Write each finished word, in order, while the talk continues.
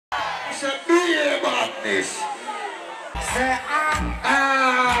said, be about this. Say,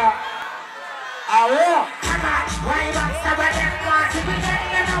 I walk. Come on, why you want to be them ones? If you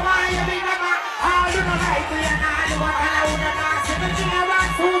don't know why you be them ones, all you know like we are not the one who know the ones. If you think about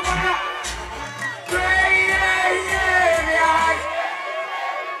super, yeah.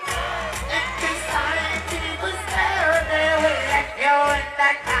 If this time people stare, they will let you in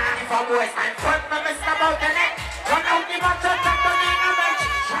that time. If a boy's man front, me miss about the neck. Run out the mountain, jump down in a bench.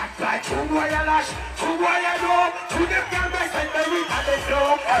 Shot like two wire lash, two wire door, two them girl best and the week at the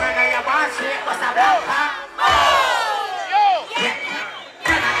floor. Come on, your boss, shit, what's a blanca? Oh! Yo! Yeah!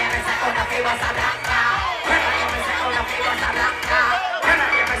 Come on, you say, oh, the fee was a blanca. Come on, you say, oh, the fee was a blanca. Come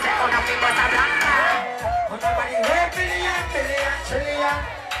on, you say, oh, the fee was a blanca. When nobody heard billion, trillion,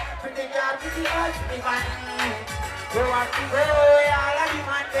 pretty girl, pretty hard, pretty man. You want to go, all of the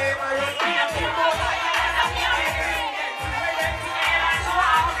man, they were looking at you.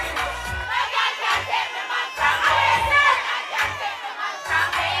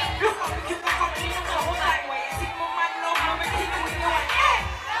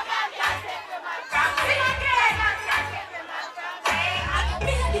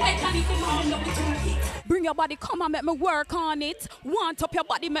 Bring your body, come and make me work on it. Want up your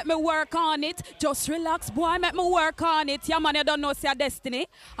body, make me work on it. Just relax, boy, make me work on it. Yeah, man, you don't know, see your destiny.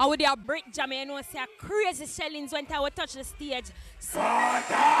 And with your Britjam, you know, see your crazy shellings when I would touch the stage. So,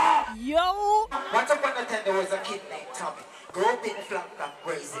 yo! Once upon a time, there was a kid named Tommy. Grew up in the flank and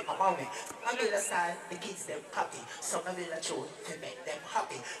raised in my mommy. I made a sign, the kids them copy. Some of it a tune to make them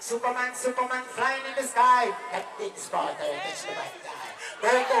happy. Superman, flying in the sky. That big spot there, that's the bad guy. Go,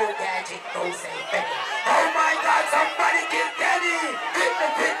 gadget, go say Betty. Oh my God, somebody kill Kenny! Hit me,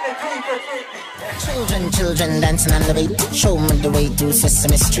 people. Children dancing on the beat. Show me the way to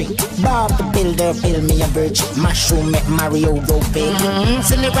Sesame Street. Bob the Builder, build me a bridge. Mushroom make Mario go big.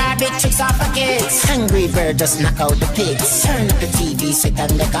 Send the rabbit tricks off the kids. Hungry bird just knock out the pigs. Turn up the TV, sit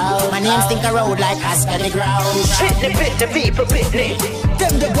on the couch. My name stink a road like Oscar the Grouch. Hit the people, Pitney.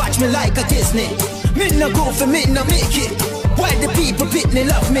 Them that watch me like a Disney. Me no go for me no make it. Why the people Pitney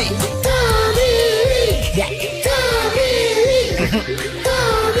love me? Tommy, yeah, Tommy,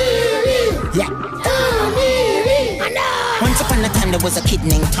 Tommy, yeah, Tommy. Once upon a time there was a kid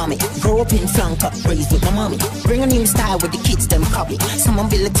named Tommy. Grew up in flank up, raised with my mommy. Bring a new style with the kids them copy. Someone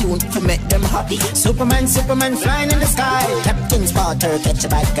build a tune to make them happy. Superman flying in the sky. Captain Spotter catch a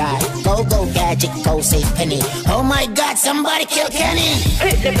bad guy. Go gadget, go save Penny. Oh my God, somebody kill Kenny.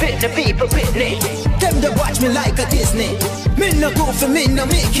 Hit the people, Pitney. Them that watch me like a Disney. Me no go for me no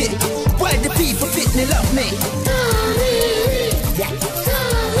make it. Why the people Pitney love me? Tommy, yeah,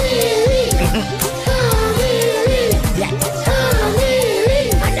 Tommy.